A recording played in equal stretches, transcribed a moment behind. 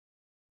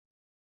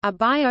A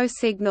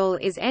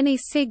biosignal is any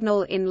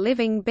signal in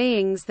living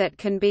beings that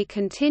can be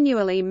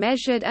continually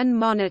measured and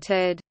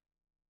monitored.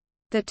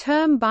 The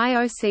term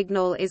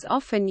biosignal is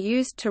often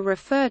used to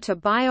refer to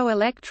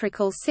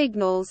bioelectrical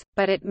signals,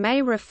 but it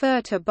may refer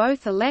to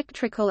both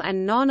electrical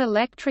and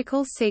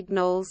non-electrical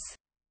signals.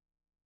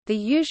 The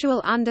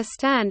usual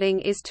understanding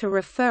is to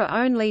refer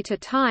only to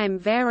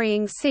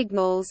time-varying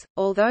signals,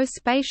 although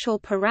spatial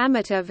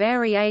parameter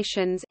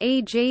variations,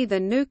 e.g. the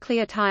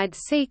nucleotide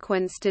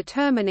sequence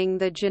determining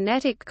the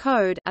genetic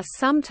code, are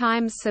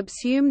sometimes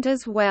subsumed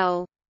as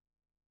well.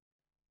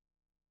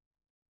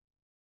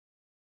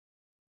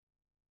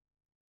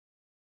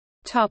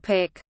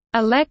 Topic: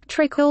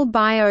 Electrical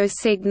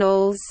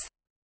biosignals.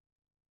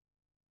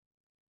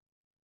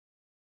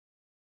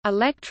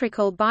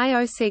 Electrical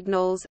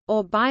biosignals,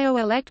 or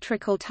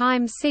bioelectrical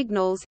time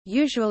signals,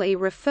 usually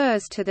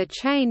refers to the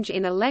change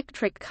in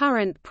electric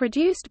current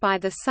produced by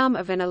the sum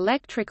of an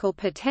electrical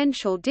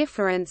potential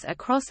difference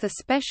across a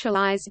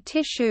specialized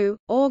tissue,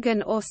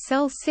 organ or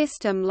cell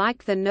system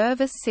like the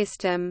nervous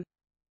system.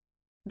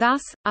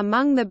 Thus,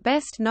 among the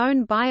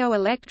best-known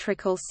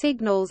bioelectrical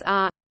signals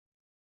are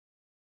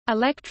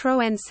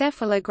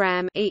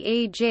electroencephalogram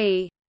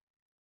 (EEG),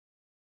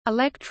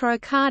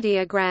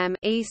 electrocardiogram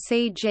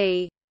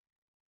 (ECG),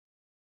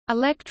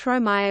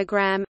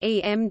 electromyogram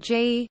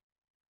 (EMG),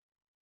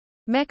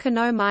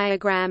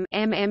 mechanomyogram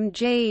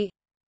 (MMG),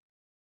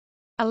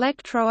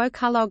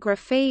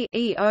 electrooculography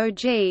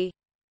 (EOG),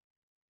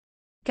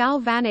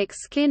 galvanic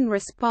skin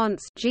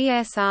response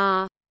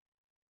 (GSR),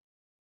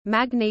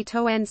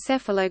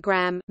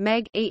 magnetoencephalogram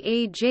 (MEG),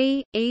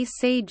 EEG,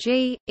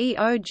 ECG,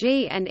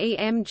 EOG and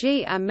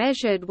EMG are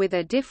measured with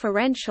a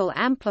differential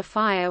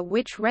amplifier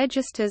which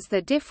registers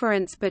the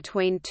difference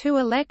between two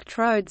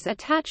electrodes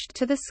attached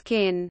to the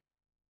skin.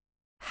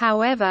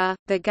 However,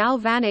 the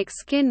galvanic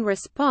skin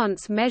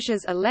response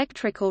measures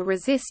electrical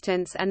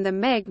resistance and the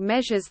MEG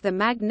measures the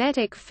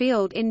magnetic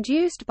field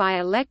induced by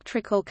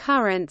electrical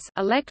currents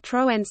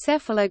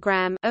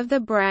electroencephalogram of the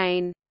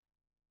brain.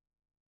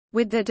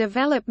 With the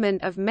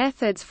development of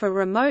methods for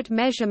remote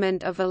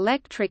measurement of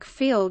electric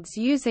fields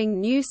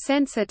using new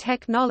sensor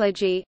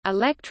technology,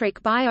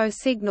 electric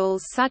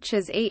biosignals such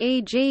as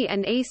EEG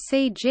and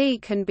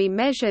ECG can be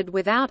measured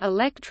without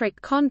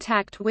electric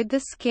contact with the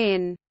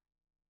skin.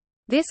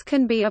 This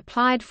can be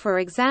applied for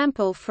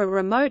example for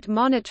remote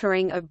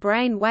monitoring of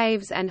brain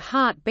waves and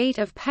heartbeat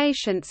of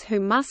patients who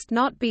must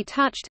not be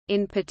touched,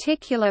 in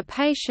particular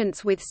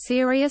patients with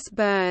serious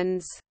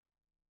burns.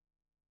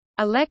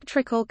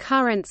 Electrical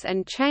currents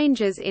and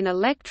changes in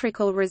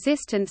electrical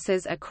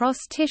resistances across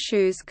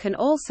tissues can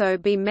also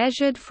be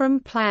measured from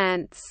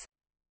plants.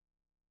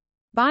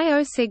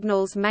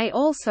 Biosignals may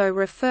also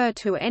refer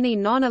to any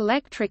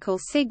non-electrical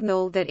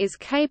signal that is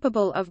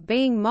capable of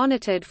being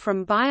monitored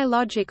from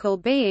biological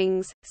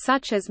beings,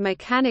 such as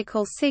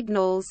mechanical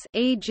signals,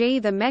 e.g.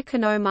 the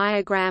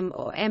mechanomyogram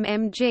or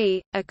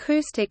MMG,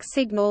 acoustic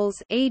signals,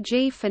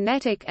 e.g.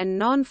 phonetic and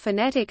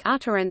non-phonetic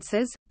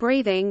utterances,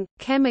 breathing,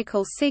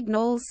 chemical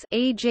signals,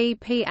 e.g.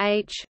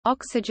 pH,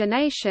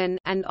 oxygenation,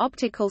 and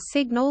optical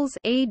signals,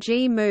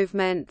 e.g.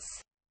 movements.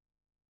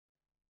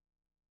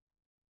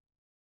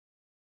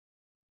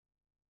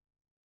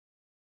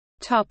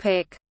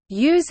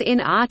 Use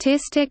in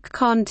artistic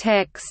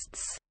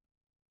contexts.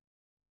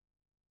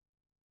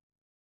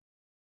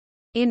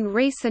 In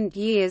recent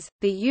years,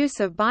 the use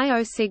of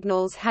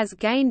biosignals has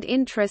gained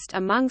interest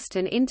amongst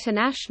an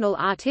international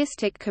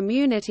artistic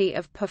community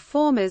of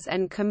performers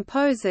and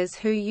composers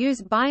who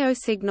use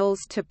biosignals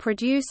to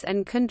produce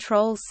and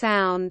control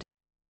sound.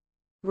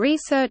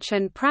 Research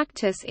and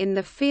practice in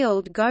the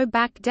field go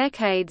back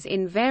decades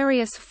in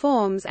various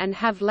forms and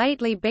have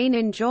lately been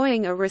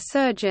enjoying a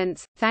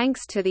resurgence,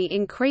 thanks to the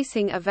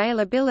increasing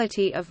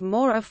availability of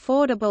more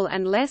affordable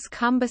and less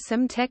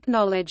cumbersome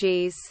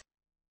technologies.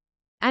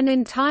 An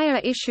entire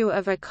issue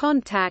of A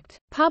Contact,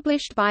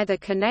 published by the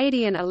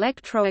Canadian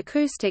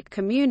electroacoustic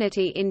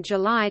community in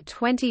July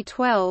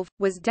 2012,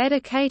 was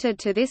dedicated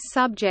to this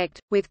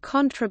subject, with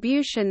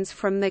contributions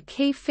from the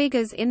key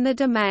figures in the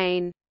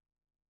domain.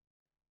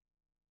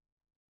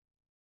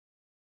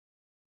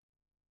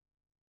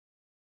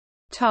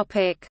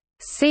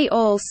 See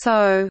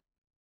also: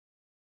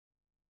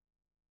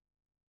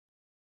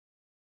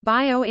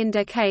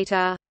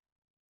 bioindicator,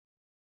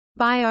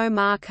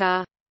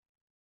 biomarker,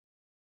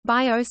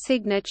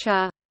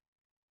 biosignature,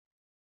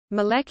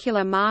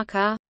 molecular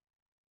marker,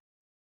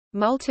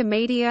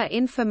 multimedia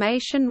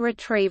information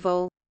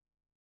retrieval.